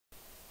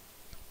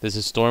This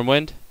is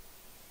Stormwind.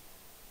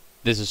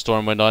 This is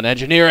Stormwind on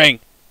engineering.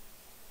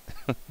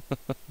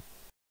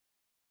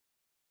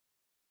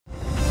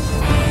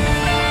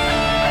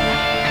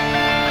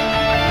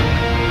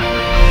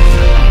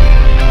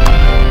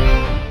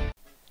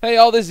 Hey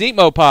all, this is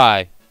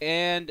Eatmopie,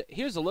 and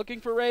here's a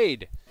looking for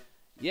raid.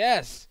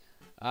 Yes,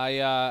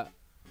 I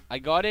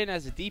got in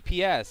as a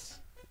DPS.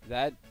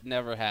 That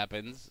never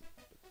happens.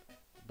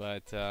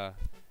 But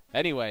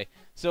anyway,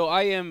 so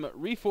I am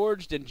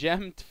reforged and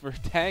gemmed for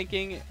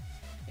tanking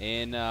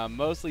in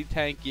mostly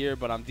tank gear,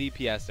 but I'm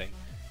DPSing.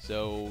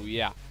 So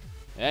yeah.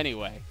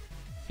 Anyway,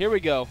 here we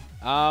go.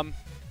 I'm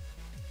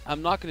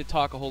not going to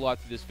talk a whole lot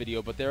through this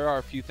video, but there are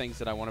a few things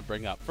that I want to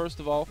bring up. First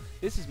of all,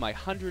 this is my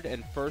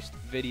 101st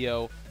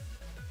video.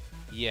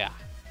 Yeah,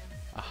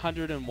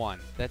 101.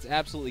 That's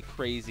absolutely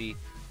crazy.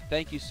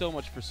 Thank you so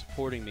much for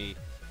supporting me,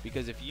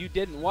 because if you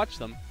didn't watch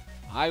them,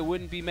 I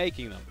wouldn't be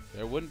making them.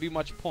 There wouldn't be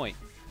much point.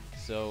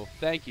 So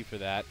thank you for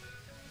that.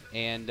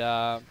 And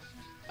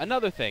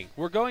another thing,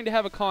 we're going to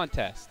have a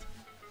contest,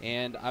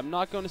 and I'm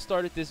not going to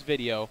start at this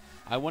video.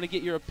 I want to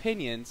get your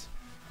opinions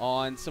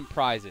on some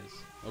prizes.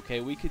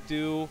 Okay, we could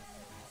do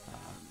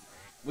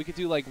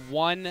like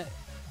one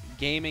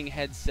gaming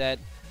headset,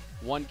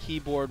 one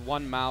keyboard,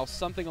 one mouse,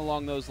 something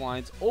along those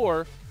lines,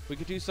 or we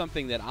could do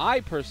something that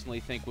I personally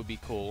think would be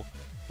cool,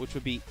 which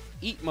would be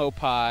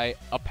Eatmopie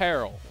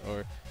apparel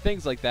or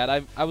things like that.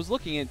 I was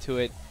looking into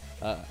it,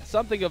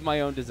 something of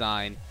my own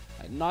design,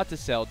 not to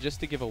sell,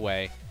 just to give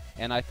away,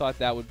 and I thought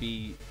that would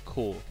be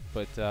cool.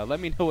 But let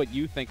me know what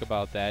you think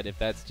about that, if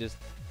that's just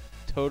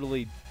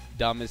totally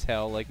dumb as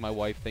hell like my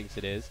wife thinks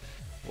it is,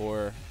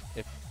 or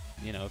if,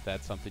 you know, if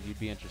that's something you'd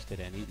be interested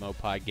in,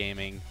 Eatmopie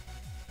gaming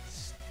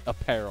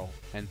apparel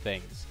and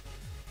things.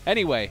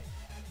 Anyway,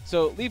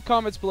 so leave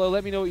comments below,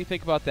 let me know what you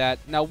think about that.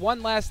 Now,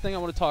 one last thing I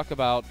want to talk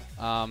about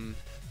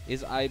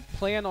is I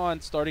plan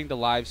on starting to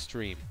live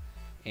stream,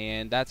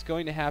 and that's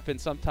going to happen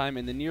sometime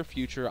in the near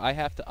future. I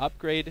have to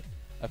upgrade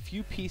a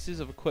few pieces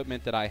of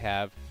equipment that I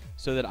have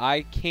so that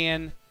I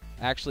can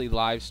actually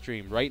live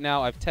stream. Right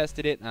now I've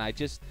tested it and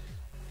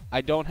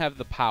I don't have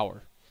the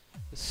power,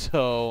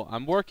 so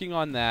I'm working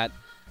on that.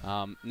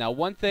 Now,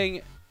 one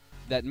thing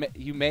that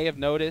you may have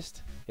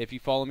noticed if you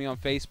follow me on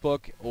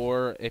Facebook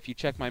or if you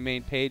check my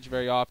main page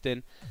very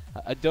often,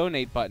 a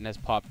donate button has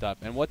popped up,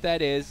 and what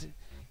that is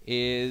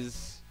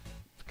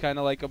kind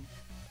of like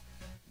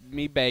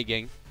me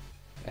begging.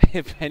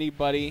 If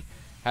anybody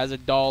has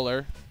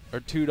 $1 or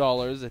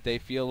 $2 that they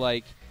feel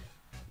like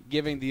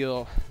giving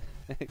to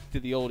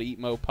the old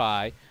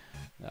Eatmopie,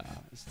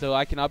 so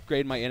I can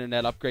upgrade my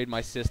internet, upgrade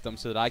my system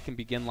so that I can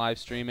begin live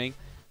streaming,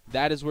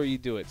 that is where you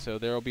do it. So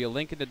there will be a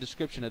link in the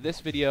description of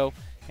this video,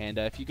 and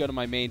if you go to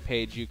my main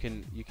page, you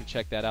can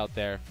check that out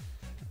there.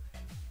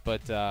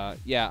 But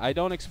yeah, I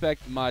don't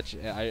expect much.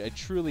 I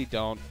truly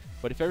don't.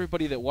 But if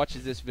everybody that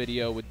watches this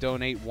video would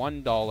donate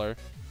 $1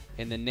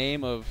 in the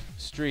name of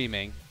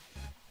streaming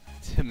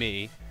to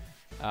me,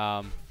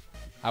 I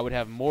would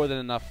have more than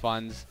enough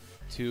funds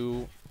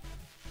to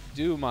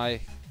do my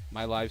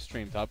live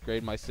stream, to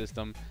upgrade my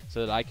system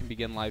so that I can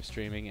begin live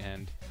streaming,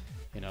 and,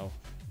 you know,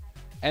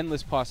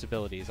 endless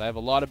possibilities. I have a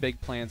lot of big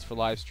plans for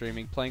live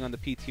streaming, playing on the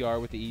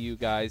PTR with the EU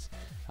guys,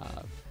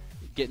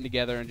 getting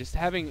together and just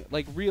having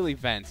like real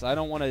events. I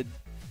don't want to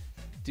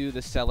do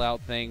the sellout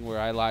thing where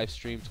I live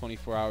stream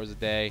 24 hours a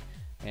day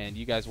and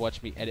you guys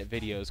watch me edit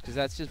videos, because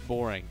that's just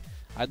boring.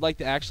 I'd like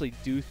to actually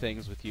do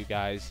things with you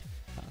guys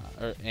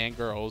and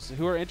girls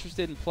who are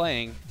interested in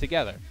playing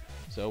together.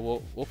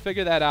 So we'll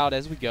figure that out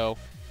as we go.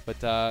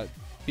 But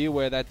be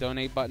aware that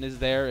donate button is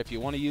there. If you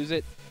want to use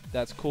it,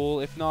 that's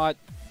cool. If not,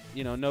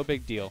 you know, no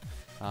big deal.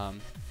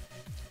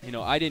 You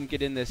know, I didn't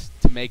get in this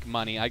to make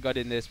money. I got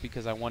in this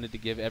because I wanted to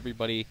give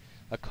everybody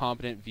a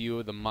competent view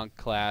of the monk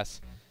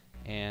class.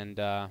 And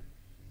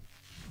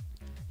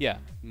yeah,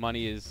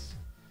 money is,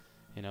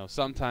 you know,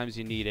 sometimes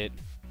you need it,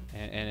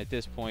 and at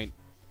this point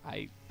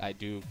I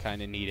do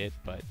kind of need it.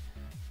 But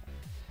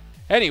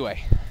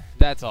anyway,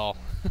 that's all.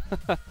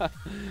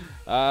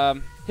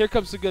 Here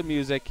comes some good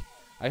music.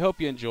 I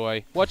hope you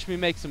enjoy. Watch me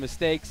make some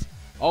mistakes.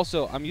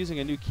 Also, I'm using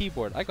a new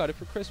keyboard. I got it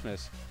for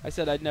Christmas. I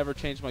said I'd never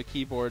change my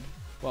keyboard.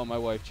 Well, my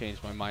wife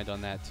changed my mind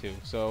on that too.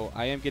 So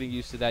I am getting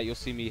used to that. You'll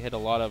see me hit a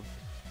lot of,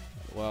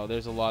 well,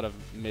 there's a lot of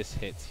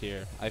mishits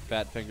here. I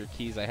fat finger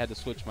keys. I had to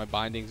switch my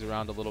bindings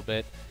around a little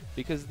bit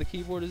because the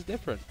keyboard is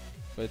different.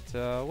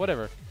 But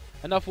whatever.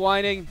 Enough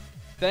whining.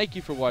 Thank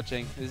you for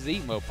watching. This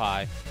is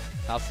Eatmopie.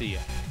 I'll see you.